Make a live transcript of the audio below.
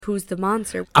Who's the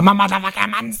monster? I'm a motherfucking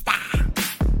monster.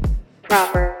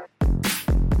 Proper.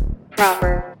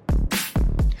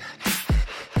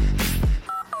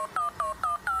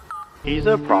 He's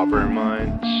a proper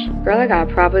munch. Girl, I got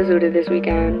proper zooted this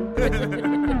weekend.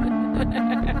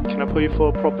 Can I put you for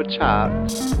a proper chat?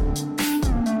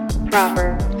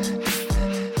 Proper.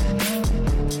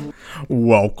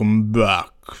 Welcome back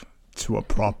to a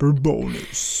proper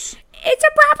bonus. It's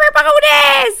a proper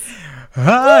bonus!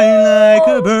 I like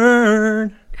a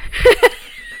bird.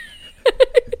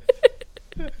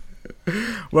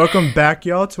 Welcome back,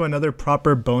 y'all, to another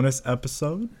proper bonus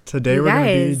episode. Today we're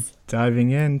going to be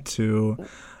diving into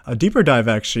a deeper dive,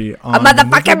 actually, on a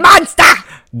motherfucking monster!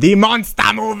 The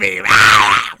monster movie.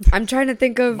 I'm trying to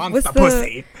think of Monster what's the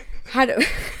pussy. how do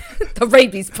the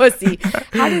rabies pussy.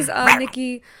 How does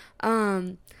Nikki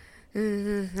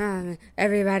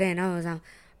everybody knows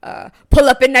pull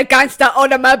up in the gangster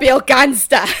automobile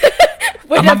gangster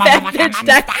with a bad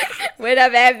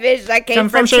bitch that came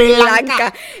from Sri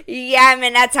Lanka. Yeah, I'm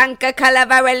in a tanka, color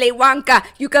Willy Wonka.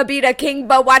 You could be the king,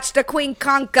 but watch the queen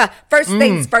conquer. First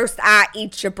things first, I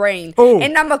eat your brain. Ooh.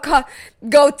 And I'ma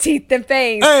go teeth and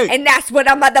fangs. Hey. And that's what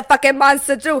a motherfucking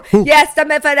monster do. Yes,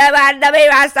 I'm in for the way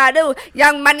Rasta do.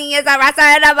 Young money is a Rasta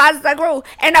and a monster crew.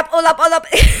 And up, all up.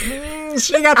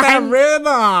 She got that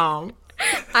rhythm.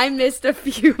 I missed a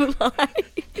few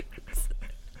lines.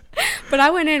 But I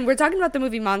went in. We're talking about the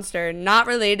movie Monster, not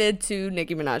related to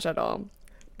Nicki Minaj at all.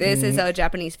 This is a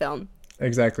Japanese film.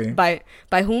 Exactly. By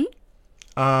whom?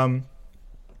 Um,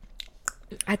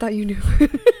 I thought you knew.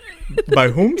 by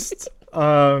whomst?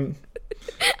 I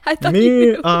thought Me,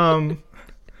 you knew.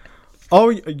 Oh,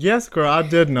 yes, girl, I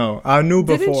did know. I knew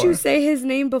before. Didn't you say his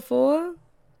name before?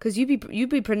 Because you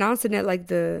be pronouncing it like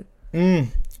the...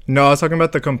 No, I was talking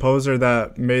about the composer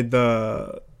that made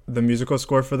the musical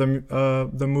score for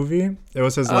the movie. It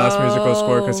was his last musical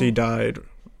score because he died.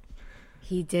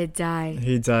 He did die.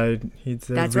 He died.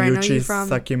 That's where I know you Ryuichi from.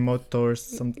 Sakimoto or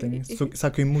something.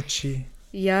 Sakimuchi.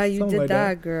 Yeah, you Something did like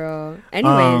that, girl.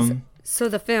 Anyways, Um, so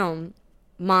the film,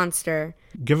 Monster.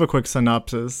 Give a quick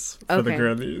synopsis for the Okay.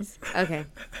 girlies. Okay.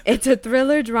 It's a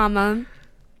thriller drama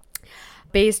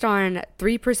based on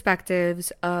three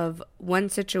perspectives of one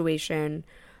situation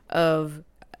of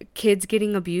kids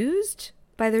getting abused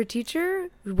by their teacher.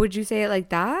 Would you say it like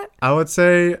that? I would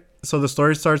say, so the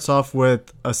story starts off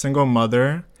with a single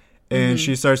mother, and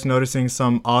she starts noticing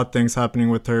some odd things happening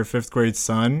with her 5th grade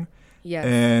son. Yes.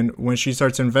 And when she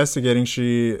starts investigating,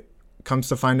 she comes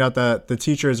to find out that the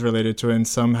teacher is related to it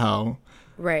somehow.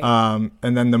 Right.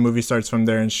 And then the movie starts from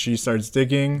there, and she starts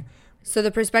digging. So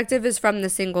the perspective is from the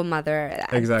single mother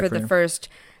Exactly. for the first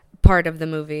part of the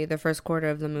movie, the first quarter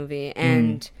of the movie.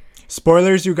 And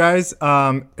Spoilers, you guys.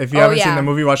 If you haven't seen yeah. the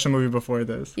movie, watch the movie before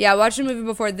this. yeah, watch the movie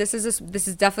before. This is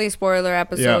definitely a spoiler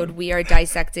episode. Yeah. We are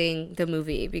dissecting the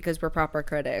movie because we're proper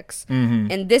critics.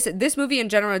 And this movie in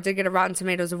general did get a Rotten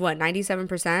Tomatoes of what,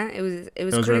 97%. It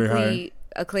was really critically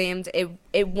acclaimed.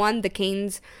 It won the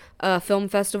Cannes Film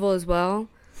Festival as well.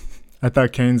 I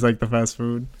thought Cane's like the fast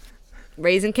food.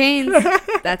 Raising Cane's.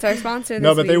 That's our sponsor.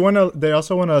 No, this but week. they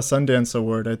also won a Sundance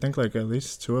Award. I think like at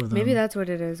least 2 of them. Maybe that's what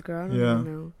it is, girl. I don't Yeah.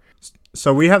 know.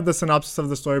 So we have the synopsis of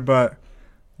the story, but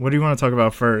what do you want to talk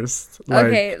about first? Like,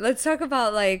 Okay, let's talk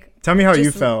about like. tell me how you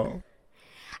just- felt.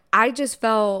 I just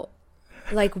felt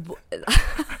like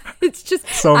it's just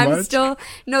So I'm much? still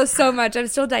so much. I'm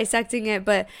still dissecting it,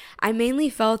 but I mainly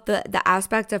felt the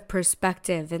aspect of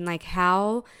perspective and like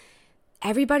how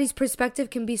everybody's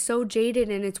perspective can be so jaded,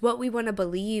 and it's what we want to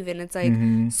believe, and it's like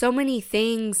so many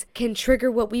things can trigger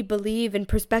what we believe, and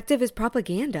perspective is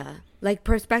propaganda. Like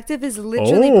perspective is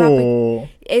literally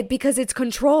because it's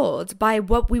controlled by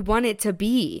what we want it to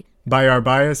be, By our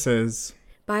biases.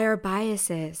 by our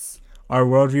biases. Our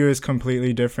worldview is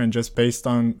completely different just based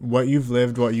on what you've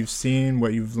lived, what you've seen,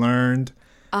 what you've learned.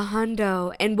 A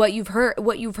hundo, and what you've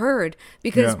heard,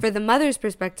 because Yeah. for the mother's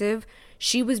perspective,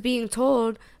 she was being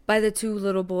told by the two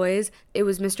little boys it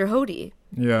was Mr. Hoti.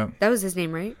 Yeah. That was his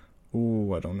name, right?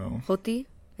 Ooh, I don't know. Hoti,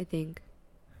 I think.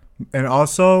 And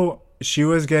also, she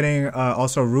was getting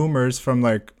also rumors from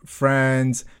like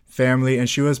friends, family, and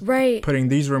she was Right. putting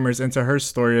these rumors into her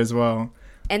story as well.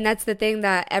 And that's the thing,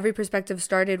 that every perspective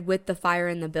started with the fire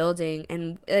in the building,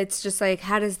 and it's just like,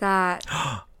 how does that?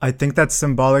 I think that's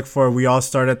symbolic for we all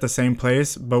start at the same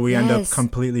place, but we end up Yes.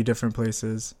 completely different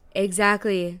places.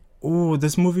 Exactly. Ooh,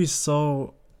 this movie's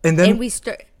so... And then... And we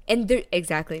start. And there,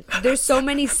 exactly. There's so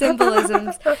many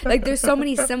symbolisms. Like there's so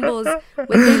many symbols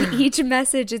within each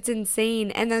message. It's insane.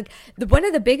 And then one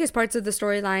of the biggest parts of the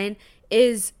storyline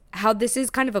is how this is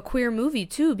kind of a queer movie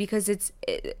too, because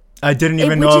I didn't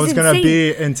even which know it is was going to insane.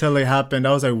 be until it happened.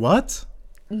 I was like, what?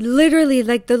 literally,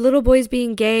 like, the little boy's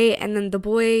being gay, and then the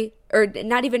boy, or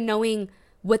not even knowing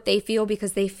what they feel,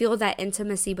 because they feel that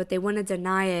intimacy, but they want to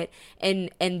deny it,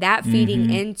 and that feeding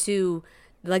into,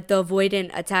 like, the avoidant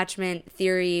attachment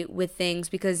theory with things,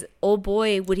 because old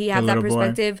boy, would he have that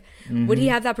perspective? Would he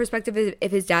have that perspective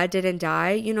if his dad didn't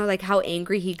die? You know, like, how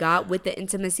angry he got with the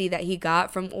intimacy that he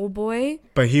got from old boy.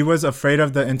 But he was afraid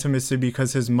of the intimacy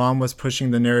because his mom was pushing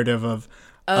the narrative of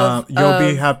you'll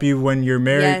be happy when you're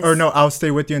married. Yes. Or no, I'll stay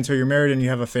with you until you're married and you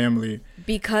have a family.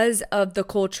 Because of the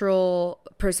cultural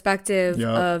perspective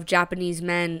of Japanese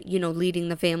men, you know, leading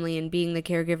the family and being the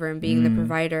caregiver and being the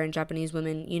provider, and Japanese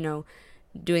women, you know,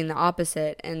 doing the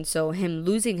opposite. And so him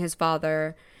losing his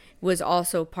father was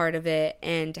also part of it,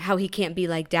 and how he can't be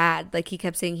like dad. Like, he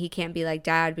kept saying he can't be like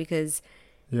dad because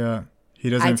he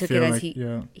doesn't feel like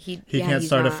he can't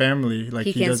start a family. Like,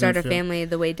 he can't start a family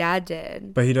the way dad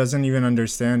did. But he doesn't even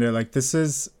understand it. Like, this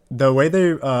is the way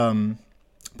they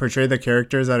portray the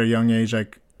characters at a young age,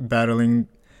 like battling,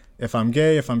 if I'm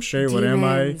gay, if I'm straight, what am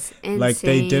I? Insane. Like,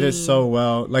 they did it so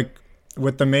well. Like,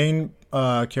 with the main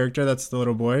character, that's the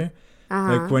little boy.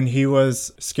 Like, when he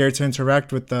was scared to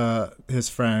interact with his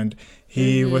friend,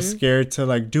 he was scared to,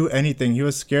 like, do anything. He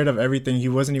was scared of everything. He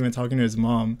wasn't even talking to his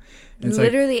mom. And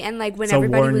literally, like, and, like, when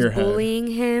everybody was bullying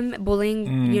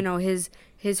you know, his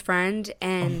friend,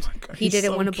 and he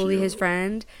didn't want to bully his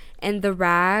friend, and the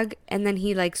rag, and then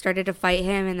he, like, started to fight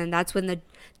him, and then that's when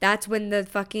the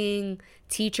fucking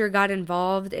teacher got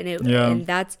involved, and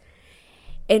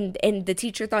and the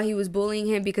teacher thought he was bullying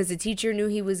him because the teacher knew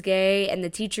he was gay, and the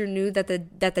teacher knew that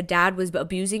the dad was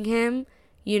abusing him,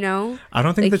 you know? I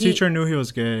don't think, like, the teacher knew he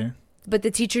was gay. But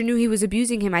the teacher knew he was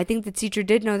abusing him. I think the teacher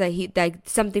did know that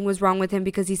something was wrong with him,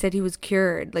 because he said he was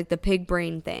cured, like the pig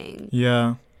brain thing.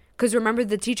 Yeah. Because remember,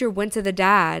 the teacher went to the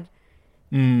dad.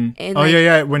 And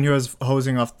when he was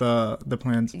hosing off the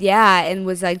plants. Yeah, and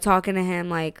was, like, talking to him,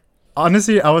 like...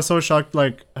 Honestly, I was so shocked.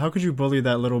 Like, how could you bully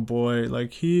that little boy?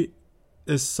 Like, he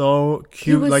is so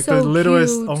cute. Like, so the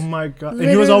littlest. Cute. Oh my god. Literally.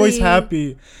 And he was always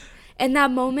happy. And that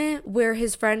moment where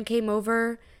his friend came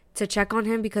over to check on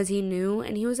him because he knew,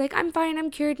 and he was like, I'm fine, I'm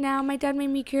cured now, my dad made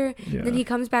me cure. Then he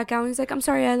comes back out and he's like, I'm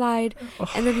sorry, I lied.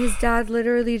 And then his dad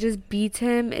literally just beats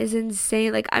him. Is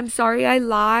insane. Like, I'm sorry, I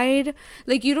lied.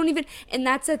 Like, you don't even... And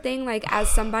that's the thing, like, as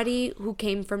somebody who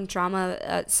came from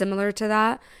trauma similar to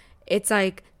that, it's,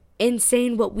 like,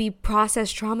 insane what we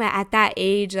process trauma at that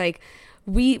age. Like,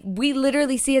 we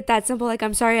literally see it that simple. Like,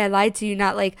 I'm sorry I lied to you,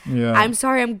 not like, I'm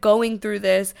sorry I'm going through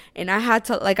this and I had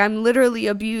to, like, I'm literally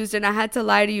abused and I had to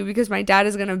lie to you because my dad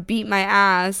is gonna beat my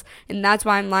ass and that's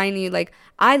why I'm lying to you. Like,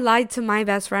 I lied to my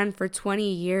best friend for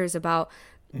 20 years about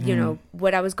you know,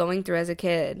 what I was going through as a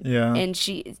kid. And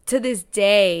she, to this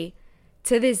day,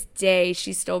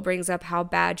 she still brings up how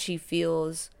bad she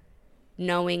feels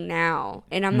knowing now.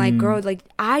 And I'm like, girl, like,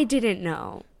 I didn't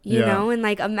know. You know, and,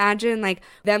 like, imagine, like,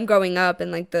 them growing up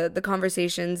and, like, the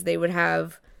conversations they would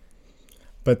have.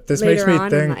 But this makes me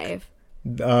think,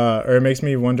 or it makes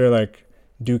me wonder, like,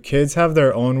 do kids have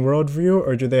their own worldview,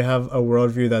 or do they have a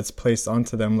worldview that's placed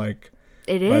onto them, like,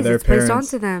 it is, by their parents? Placed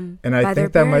onto them. And I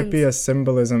think that might be a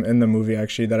symbolism in the movie,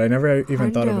 actually, that I never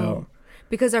even thought about.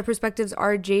 Because our perspectives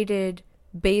are jaded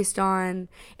based on,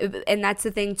 and that's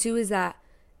the thing, too, is that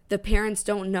the parents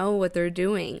don't know what they're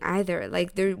doing either.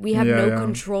 Like, we have no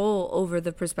control over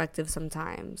the perspective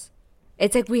sometimes.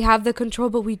 It's like we have the control,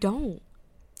 but we don't.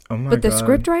 Oh my God. But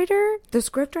the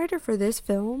scriptwriter for this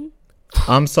film...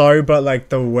 I'm sorry, but, like,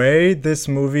 the way this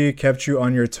movie kept you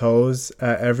on your toes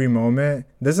at every moment,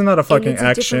 this is not a fucking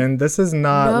action. This is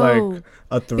not, like,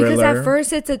 a thriller. Because at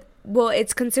first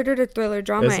it's considered a thriller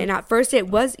drama, and at first it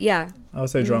was, I would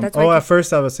say drama. At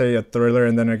first I would say a thriller,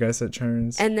 and then I guess it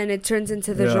turns. And then it turns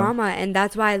into the drama, and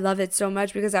that's why I love it so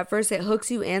much, because at first it hooks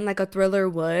you in like a thriller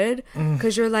would,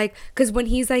 because you're like, because when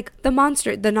he's like, the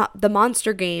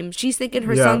monster game, she's thinking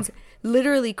her son's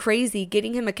literally crazy,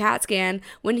 getting him a CAT scan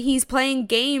when he's playing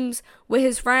games with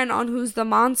his friend on who's the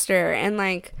monster, and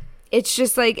like, it's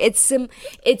just like, it's so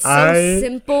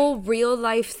simple real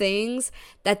life things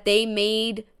that they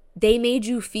made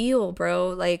you feel, bro.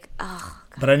 Like, oh.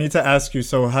 But I need to ask you,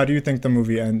 so how do you think the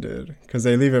movie ended? Because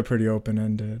they leave it pretty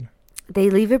open-ended.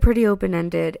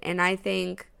 And I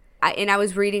think, I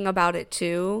was reading about it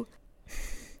too.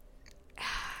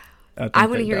 I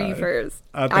want to hear you first.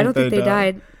 I don't think they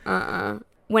died.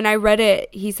 When I read it,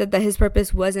 he said that his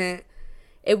purpose wasn't,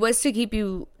 it was to keep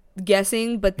you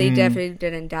guessing, but they definitely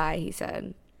didn't die, he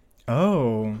said.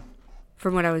 Oh.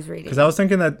 From what I was reading. Because I was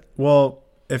thinking that, well,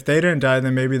 if they didn't die,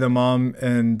 then maybe the mom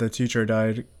and the teacher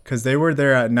died, because they were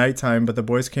there at nighttime, but the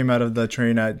boys came out of the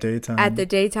train at daytime. At the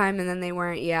daytime, and then they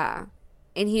weren't,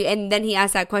 And then he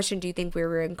asked that question, do you think we were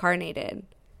reincarnated?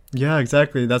 Yeah,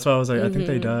 exactly. That's why I was like, I think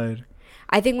they died.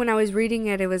 I think when I was reading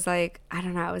it, it was like, I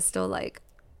don't know, I was still like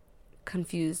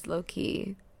confused, low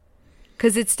key.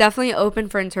 Because it's definitely open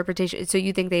for interpretation. So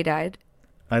you think they died?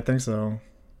 I think so.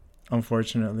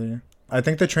 Unfortunately. I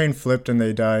think the train flipped and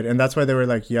they died. And that's why they were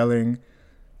like yelling,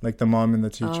 like the mom and the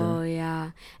teacher. Oh,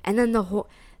 yeah. And then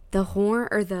the horn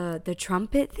or the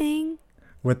trumpet thing?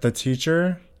 With the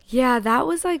teacher? Yeah, that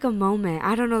was like a moment.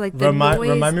 I don't know, like the noise.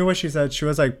 Remind me what she said. She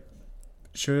was like,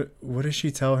 what did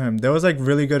she tell him? There was like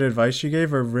really good advice she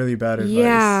gave or really bad advice.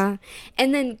 Yeah.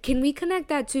 And then can we connect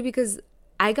that too? Because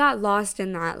I got lost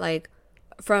in that, like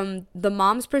from the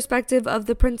mom's perspective of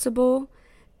the principal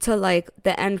to like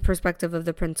the end perspective of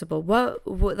the principal. What's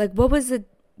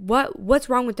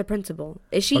wrong with the principal?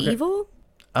 Is she evil?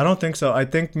 I don't think so. I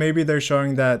think maybe they're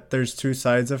showing that there's two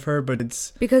sides of her, but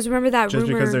it's because remember that just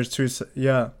rumor because there's two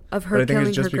of her but I think killing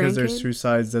it's just her because grandkid? there's two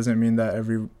sides doesn't mean that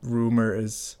every rumor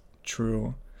is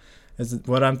true. Is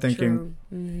what I'm thinking.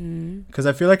 Because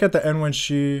I feel like at the end when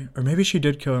or maybe she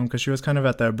did kill him because she was kind of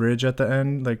at that bridge at the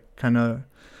end, like kind of,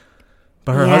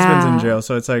 but her husband's in jail,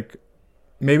 so it's like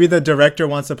maybe the director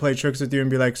wants to play tricks with you and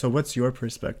be like, so what's your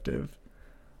perspective?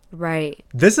 Right.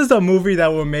 This is a movie that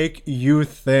will make you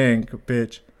think,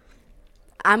 bitch.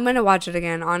 I'm gonna watch it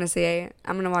again. Honestly,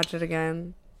 I'm gonna watch it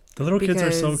again. The little kids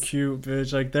are so cute,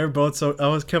 bitch. Like they're both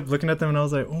so. Kept looking at them and I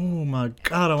was like, oh my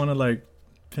god, I want to like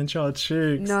pinch y'all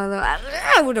cheeks. No,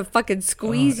 I would have fucking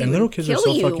squeezed you. And little kids are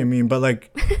so fucking mean. But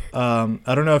like, I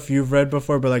don't know if you've read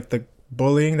before, but like the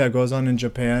bullying that goes on in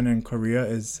Japan and Korea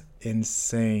is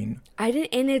insane. And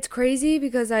it's crazy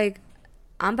because like.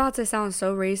 I'm about to sound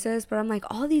so racist, but I'm like,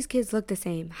 all these kids look the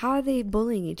same. How are they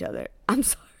bullying each other? I'm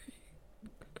sorry.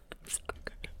 Is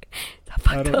that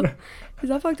fucked up? Is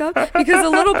that fucked up? Because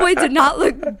the little boy did not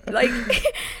look like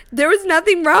there was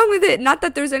nothing wrong with it. Not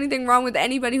that there's anything wrong with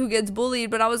anybody who gets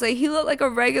bullied, but I was like, he looked like a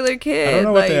regular kid. I don't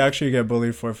know what they actually get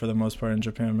bullied for the most part in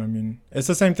Japan. I mean, it's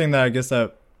the same thing that I guess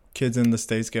that kids in the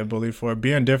States get bullied for,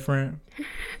 being different.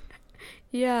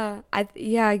 Yeah, I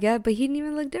get, but he didn't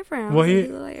even look different. Well, he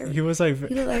looked like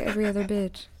every other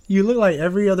bitch. You look like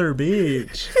every other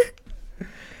bitch.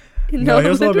 No, he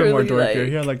was a little bit more dorkier. Like...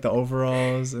 He had like the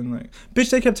overalls and like, bitch,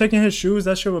 they kept taking his shoes.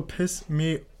 That shit would piss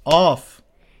me off.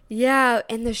 Yeah,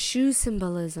 and the shoe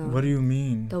symbolism. What do you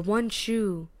mean? The one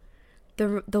shoe,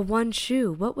 the one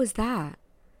shoe. What was that?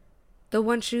 The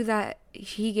one shoe that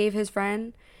he gave his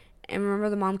friend, and remember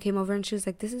the mom came over and she was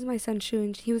like, "This is my son's shoe,"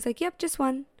 and he was like, "Yep, just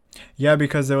one." Yeah,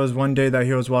 because there was one day that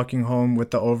he was walking home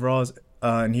with the overalls,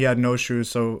 and he had no shoes,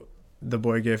 so the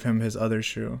boy gave him his other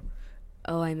shoe.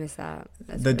 Oh, I missed that.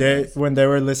 That's the day when they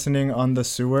were listening on the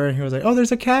sewer, and he was like, "Oh,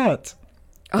 there's a cat."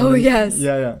 Oh, then, yes.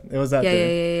 Yeah. It was that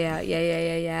day.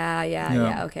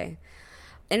 Yeah. Okay.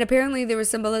 And apparently there was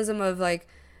symbolism of like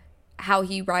how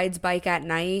he rides bike at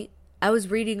night. I was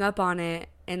reading up on it,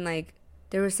 and like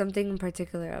there was something in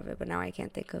particular of it, but now I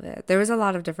can't think of it. There was a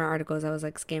lot of different articles I was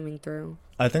like scamming through.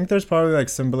 I think there's probably like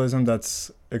symbolism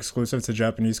that's exclusive to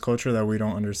Japanese culture that we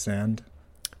don't understand.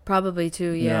 Probably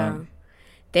too, yeah.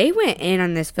 They went in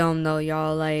on this film though,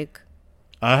 y'all. Like,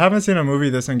 I haven't seen a movie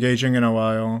this engaging in a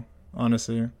while,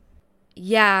 honestly.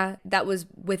 Yeah, that was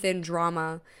within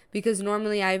drama, because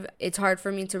normally it's hard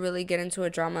for me to really get into a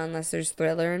drama unless there's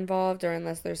thriller involved or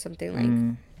unless there's something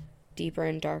like deeper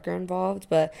and darker involved.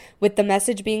 But with the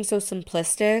message being so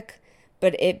simplistic,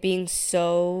 but it being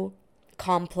so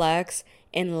complex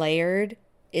and layered,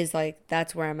 is like,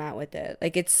 that's where I'm at with it.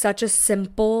 Like, it's such a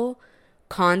simple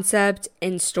concept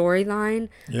and storyline,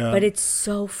 but it's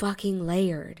so fucking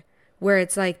layered, where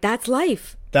it's like, that's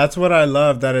life. That's what I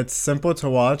love, that it's simple to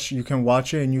watch. You can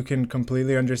watch it and you can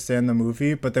completely understand the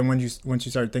movie, but then once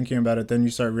you start thinking about it, then you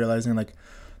start realizing like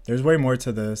there's way more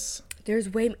to this.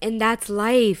 And that's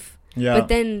life. Yeah.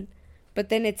 But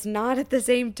then it's not at the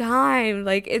same time.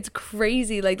 Like, it's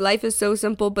crazy. Like, life is so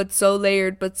simple but so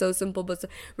layered, but so simple but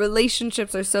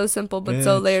relationships are so simple but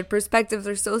so layered. Perspectives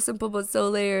are so simple but so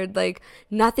layered. Like,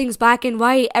 nothing's black and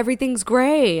white. Everything's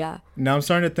gray. Now I'm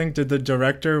starting to think, did the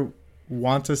director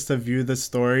want us to view the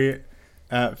story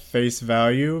at face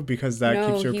value because that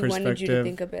keeps your perspective? No, he wanted you to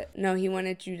think of it. No, he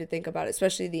wanted you to think about it,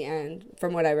 especially the end,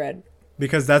 from what I read.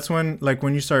 Because that's when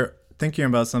you start thinking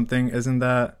about something, isn't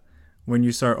that when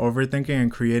you start overthinking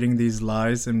and creating these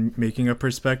lies and making a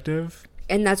perspective?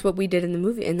 And that's what we did in the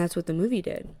movie, and that's what the movie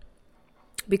did.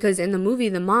 Because in the movie,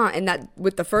 the mom, and that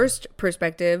with the first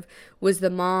perspective was the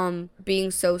mom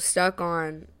being so stuck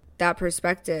on that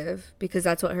perspective because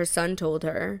that's what her son told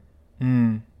her.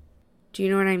 Do you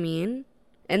know what I mean?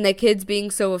 And the kids being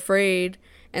so afraid,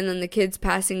 and then the kids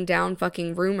passing down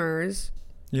fucking rumors.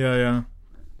 Yeah.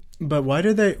 But why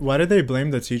did they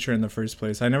blame the teacher in the first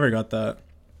place? I never got that.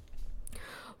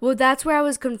 Well, that's where I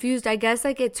was confused. I guess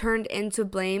like it turned into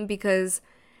blame because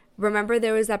remember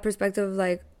there was that perspective of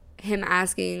like him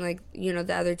asking like, you know,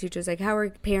 the other teachers like, how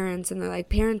are parents? And they're like,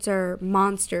 parents are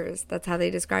monsters. That's how they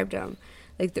described them.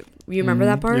 Like, you remember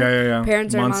that part? Yeah.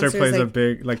 Parents are monsters. Plays like, a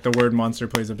big, like the word monster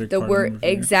plays a big part. The word,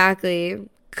 exactly.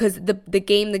 Because the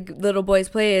game the little boys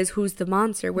play is who's the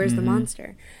monster? Where's the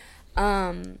monster?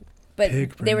 But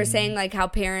they were saying like how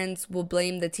parents will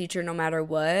blame the teacher no matter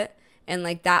what. And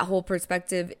like that whole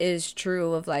perspective is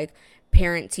true of like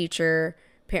parent,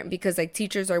 because like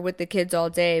teachers are with the kids all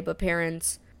day, but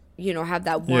parents, you know, have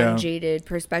that one jaded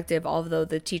perspective, although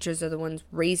the teachers are the ones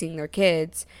raising their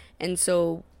kids. And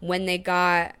so when they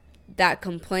got that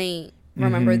complaint,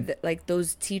 remember that like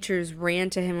those teachers ran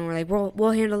to him and were like,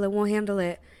 we'll handle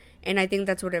it. And I think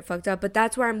that's what it fucked up. But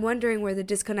that's where I'm wondering where the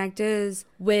disconnect is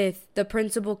with the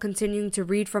principal continuing to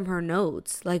read from her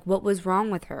notes. Like, what was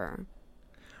wrong with her?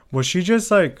 Was she just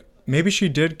like, maybe she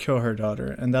did kill her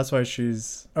daughter and that's why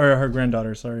or her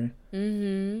granddaughter, sorry.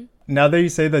 Now that you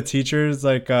say the teachers,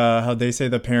 like how they say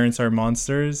the parents are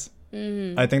monsters,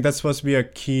 I think that's supposed to be a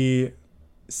key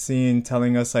scene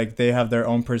telling us like they have their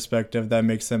own perspective that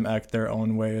makes them act their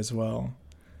own way as well.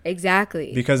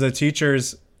 Exactly. Because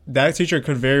that teacher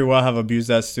could very well have abused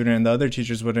that student and the other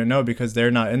teachers wouldn't know because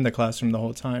they're not in the classroom the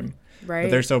whole time. Right.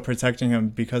 But they're still protecting him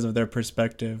because of their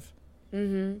perspective.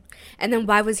 And then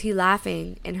why was he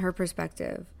laughing in her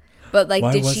perspective? But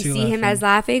like, did she see him as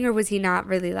laughing or was he not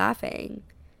really laughing?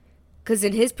 Because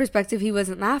in his perspective, he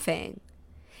wasn't laughing.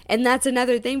 And that's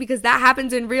another thing because that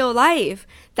happens in real life.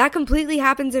 That completely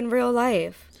happens in real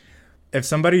life. If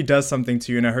somebody does something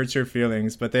to you and it hurts your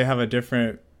feelings, but they have a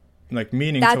different like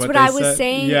meaning that's to what I they was said.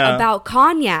 saying about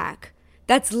Cognac.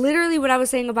 That's literally what I was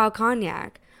saying about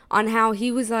Cognac. On how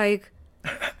he was like...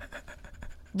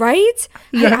 Right?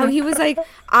 Yeah. How he was like,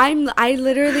 I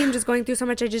literally am just going through so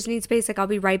much. I just need space. Like, I'll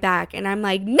be right back. And I'm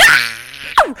like, no!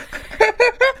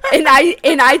 and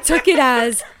I took it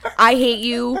as, I hate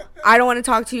you. I don't want to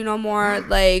talk to you no more.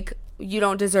 Like, you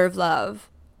don't deserve love.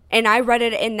 And I read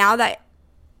it. And now that...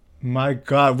 My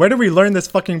God. Where did we learn this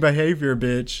fucking behavior,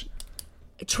 bitch?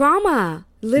 Trauma.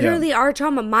 Literally our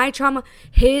trauma. My trauma.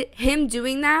 Him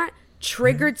doing that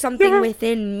triggered something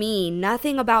within me.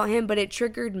 Nothing about him, but it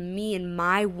triggered me and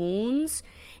my wounds.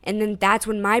 And then that's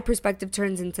when my perspective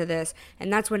turns into this.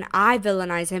 And that's when I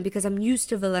villainize him because I'm used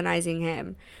to villainizing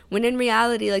him. When in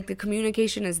reality, like, the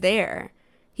communication is there.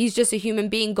 He's just a human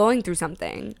being going through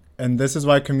something. And this is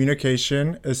why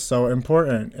communication is so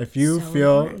important. If you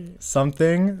feel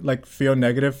something, like feel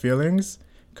negative feelings,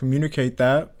 communicate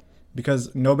that.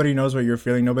 Because nobody knows what you're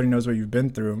feeling. Nobody knows what you've been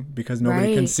through. Because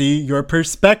nobody can see your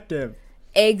perspective.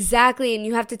 Exactly. And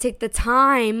you have to take the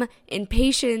time and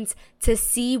patience to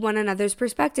see one another's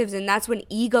perspectives. And that's when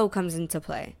ego comes into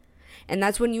play. And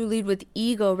that's when you lead with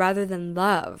ego rather than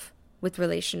love with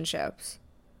relationships.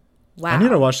 Wow. I need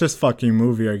to watch this fucking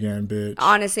movie again, bitch.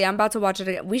 Honestly, I'm about to watch it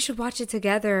again. We should watch it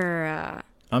together.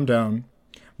 I'm down.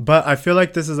 But I feel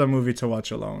like this is a movie to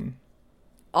watch alone.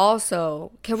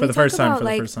 Also, can we for the talk first time? about, For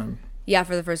like, the first time. Yeah,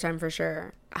 for the first time, for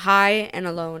sure. High and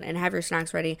alone and have your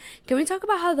snacks ready. Can we talk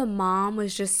about how the mom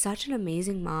was just such an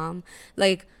amazing mom?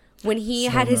 Like, when he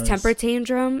had his temper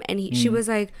tantrum and she was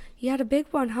like, you had a big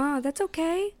one, huh? That's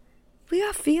okay. We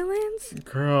got feelings.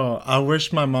 Girl, I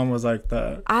wish my mom was like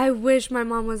that. I wish my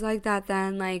mom was like that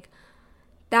then. Like,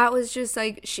 that was just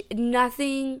like,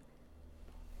 nothing.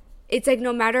 It's like,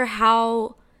 no matter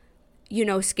how, you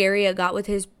know, scary it got with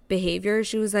his behavior,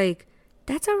 she was like,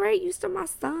 that's all right, you still my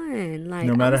son. Like,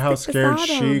 no matter how scared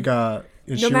she got,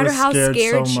 no matter how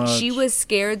scared she was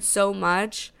scared so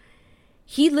much,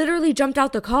 he literally jumped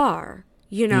out the car,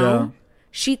 you know?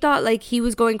 She thought like he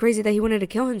was going crazy, that he wanted to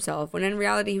kill himself, when in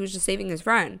reality he was just saving his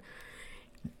friend.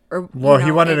 Or, well, he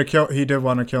did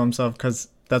want to kill himself, because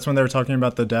that's when they were talking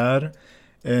about the dad,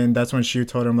 and that's when she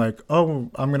told him like, oh,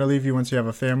 I'm gonna leave you once you have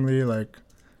a family, like,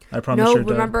 I promise. No,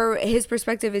 remember, his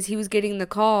perspective is he was getting the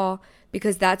call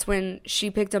because that's when she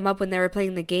picked him up when they were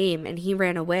playing the game and he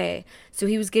ran away. So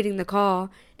he was getting the call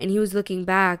and he was looking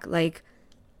back like,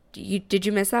 did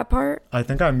you miss that part? I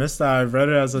think I missed that. I read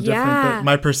it as a different thing.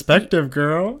 My perspective,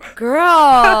 girl.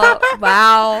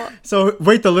 Wow. So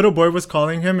wait, the little boy was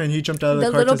calling him and he jumped out of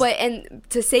the car. The little boy, and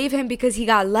to save him because he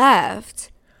got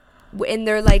left in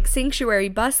their like sanctuary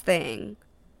bus thing.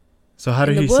 So how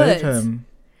did he save him?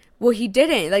 Well, he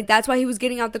didn't. Like, that's why he was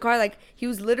getting out the car. Like, he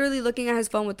was literally looking at his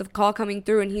phone with the call coming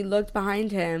through, and he looked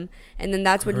behind him. And then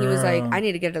that's when he was like, I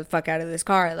need to get the fuck out of this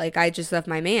car. Like, I just left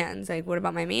my mans. Like, what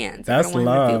about my mans? That's I don't want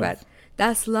love. him to feel bad.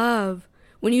 That's love.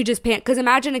 when you just panic. Because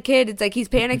imagine a kid, it's like he's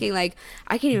panicking, like,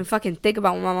 I can't even fucking think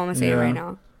about what my mama's saying right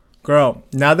now. Girl,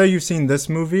 now that you've seen this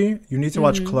movie, you need to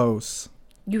watch Close.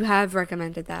 You have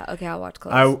recommended that. Okay, I'll watch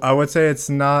Close. I would say it's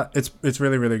not. It's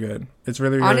really, really good. It's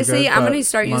really, really honestly, good. I'm going to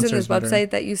start using this better. website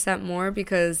that you sent more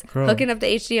because hooking up the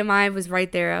HDMI was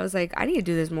right there. I was like, I need to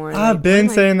do this more. I've like, been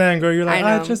saying that, and girl, you're like,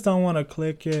 I I just don't want to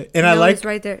click it. And no, I like it's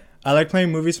right there. I like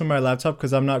playing movies from my laptop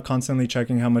because I'm not constantly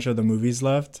checking how much of the movie's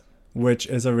left, which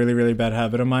is a really, really bad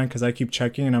habit of mine because I keep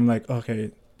checking and I'm like,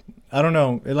 okay, I don't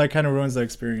know. It like kind of ruins the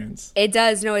experience. It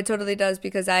does. No, it totally does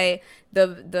because the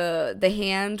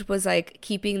hand was like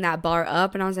keeping that bar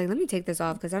up and I was like, let me take this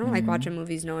off because I don't like watching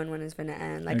movies knowing when it's going to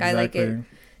end. Like I like it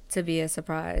to be a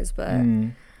surprise, but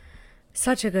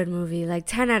such a good movie. Like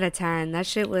 10 out of 10. That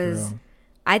shit was,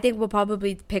 I think we'll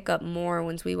probably pick up more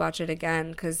once we watch it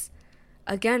again because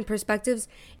again, perspectives,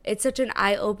 it's such an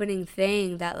eye-opening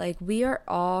thing that like we are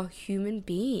all human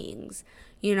beings.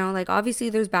 You know, like obviously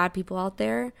there's bad people out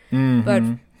there, but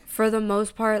for the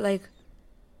most part, like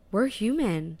we're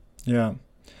human. Yeah.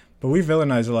 But we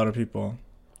villainize a lot of people.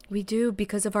 We do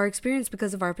because of our experience,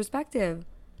 because of our perspective.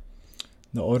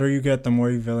 The older you get, the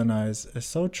more you villainize. It's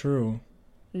so true.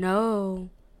 No.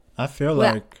 I feel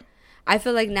like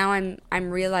now I'm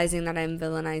realizing that I'm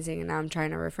villainizing and now I'm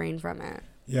trying to refrain from it.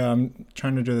 Yeah, I'm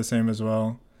trying to do the same as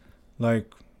well.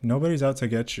 Like nobody's out to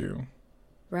get you.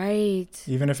 Right.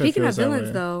 Even if Speaking it of feels villains, that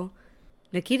way. though,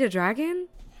 Nikita Dragon,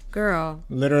 girl,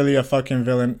 literally a fucking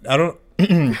villain. I don't,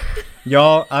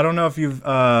 y'all. I don't know if you've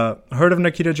heard of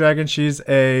Nikita Dragon. She's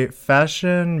a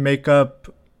fashion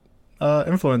makeup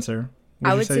influencer.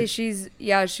 I would say she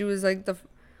was like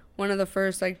one of the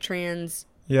first like trans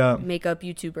makeup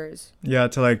YouTubers. Yeah,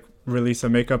 to like release a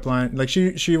makeup line. Like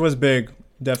she was big.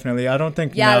 Definitely. I don't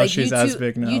think now like she's as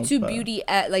big now. YouTube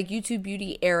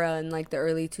beauty era in like the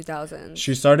early 2000s.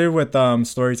 She started with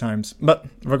story times, but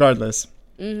regardless.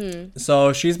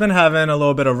 So she's been having a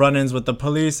little bit of run-ins with the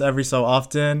police every so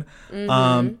often.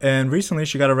 And recently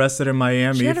she got arrested in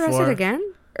Miami. She got arrested again?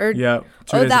 Or 2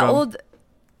 days ago.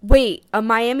 Wait, a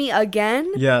Miami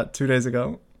again? Yeah, 2 days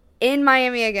ago. In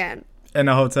Miami again. In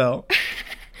a hotel.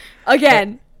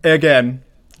 Again. Again.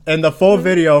 And the full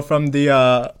video from the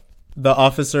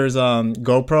officer's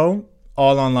GoPro,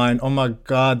 all online. Oh my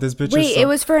god, this bitch Wait, it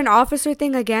was for an officer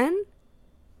thing again?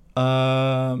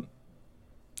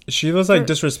 She was like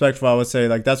disrespectful, I would say.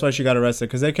 Like that's why she got arrested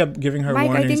because they kept giving her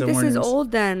warnings. I think and this warnings. is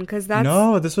old then, because that's.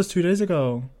 No, this was 2 days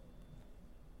ago.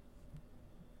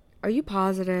 Are you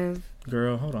positive?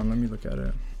 Girl, hold on, let me look at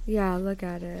it. Yeah, look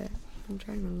at it. I'm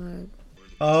trying to look.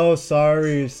 Oh,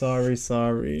 sorry.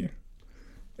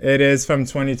 It is from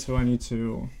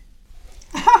 2022.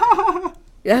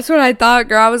 That's what I thought,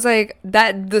 girl. I was like,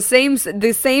 that the same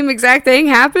exact thing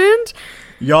happened.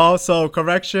 Y'all, so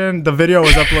correction, the video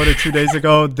was uploaded 2 days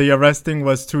ago. The arresting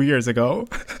was 2 years ago.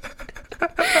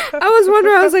 I was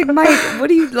wondering, I was like, Mike, what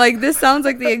do you like? This sounds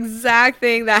like the exact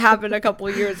thing that happened a couple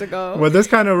of years ago. Well, this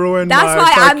kind of ruined that's my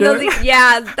why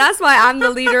second. that's why I'm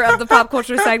the leader of the pop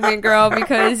culture segment, girl,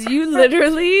 because you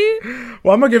literally.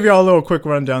 Well, I'm gonna give y'all a little quick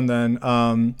rundown then.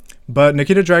 But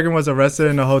Nikita Dragon was arrested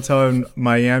in a hotel in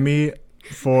Miami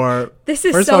for. This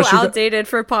is so outdated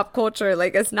for pop culture.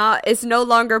 Like it's no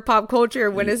longer pop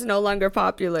culture when it's no longer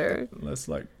popular. Let's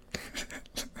like.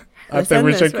 I think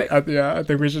we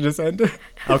should just end it.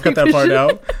 I'll cut that part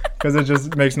out because it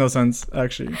just makes no sense,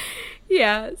 actually.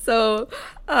 Yeah. So,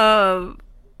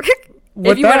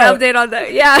 if you want to update on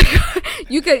that, yeah,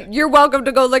 you're welcome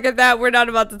to go look at that. We're not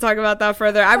about to talk about that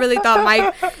further. I really thought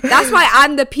Mike. That's why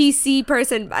I'm the PC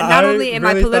person. Not only am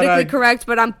I politically correct,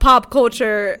 but I'm pop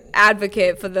culture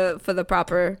advocate for the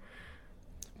proper.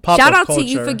 Shout out to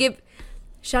you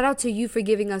Shout out to you for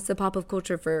giving us the pop of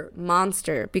culture for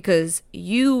Monster because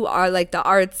you are like the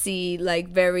artsy, like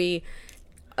very,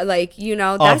 like, you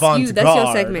know, that's you. That's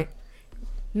your segment.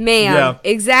 Ma'am. Yeah.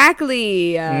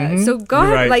 Exactly. So go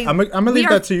ahead. Right. Like, I'm going to leave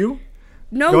that to you.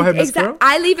 No, go ahead, Miss Girl.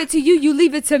 I leave it to you. You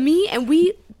leave it to me. And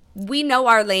we know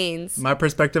our lanes. My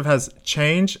perspective has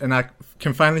changed and I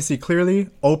can finally see clearly,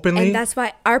 openly. And that's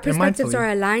why our perspectives are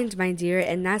aligned, my dear.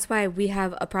 And that's why we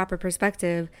have a proper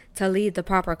perspective to lead the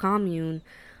proper commune.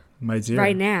 My dear.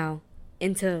 Right now,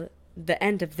 into the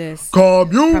end of this.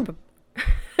 Commune.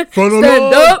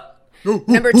 Stand up.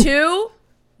 Number 2,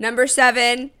 number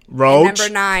 7, Roach. And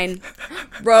number 9.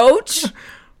 Roach.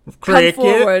 Cricket. Come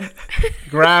forward.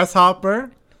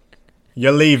 Grasshopper.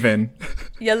 You're leaving.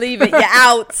 You're leaving. You're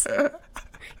out.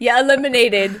 You're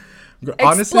eliminated.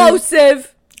 Honestly,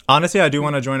 explosive. Honestly, I do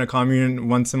want to join a commune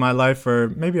once in my life for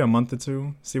maybe a month or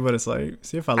two. See what it's like.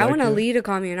 See if I like it. I want to lead a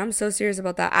commune. I'm so serious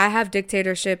about that. I have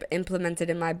dictatorship implemented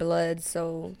in my blood,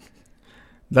 so.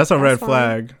 That's a red fine.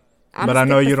 flag. But I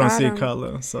know you don't see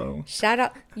color, so. Shout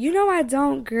out. You know I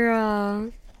don't,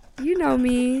 girl. You know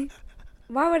me.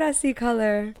 Why would I see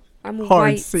color? I'm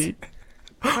Hard white. C.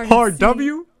 Hard C.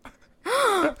 W?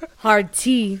 Hard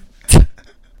T.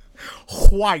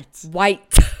 White.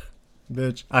 White.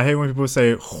 Bitch, I hate when people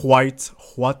say white.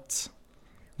 What?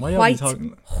 Why y'all be White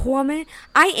talking? woman.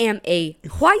 I am a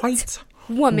white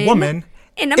woman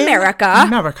in America.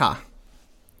 America.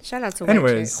 Shout out to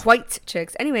white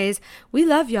chicks. Anyways, we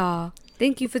love y'all.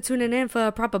 Thank you for tuning in for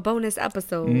a proper bonus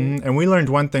episode. And we learned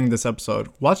one thing this episode.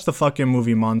 Watch the fucking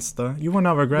movie Monster. You will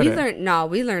not regret it.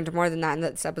 We learned more than that in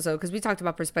this episode because we talked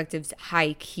about perspectives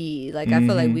high key. Like, I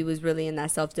feel like we was really in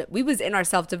that we was in our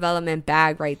self-development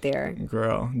bag right there.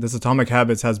 Girl, this Atomic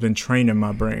Habits has been training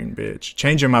my brain, bitch.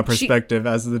 Changing my perspective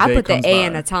as the day comes by. I put the A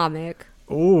in atomic.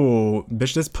 Ooh,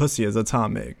 bitch, this pussy is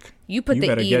atomic. You put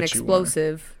the E in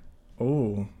explosive.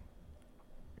 Oh.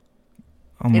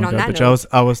 Oh my god, bitch,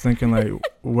 I was thinking like,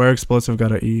 where explosive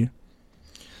got an E?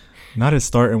 Not it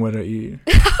starting with an E.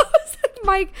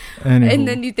 Mike. Anywho. And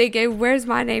then you thinking, where's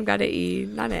my name got an E?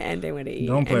 Not an ending with an E.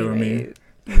 Don't play with me.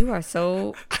 You are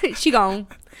so... She gone.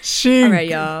 She. All right,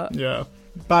 y'all. Yeah.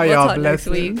 Bye, y'all. Talk next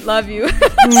week. Love you.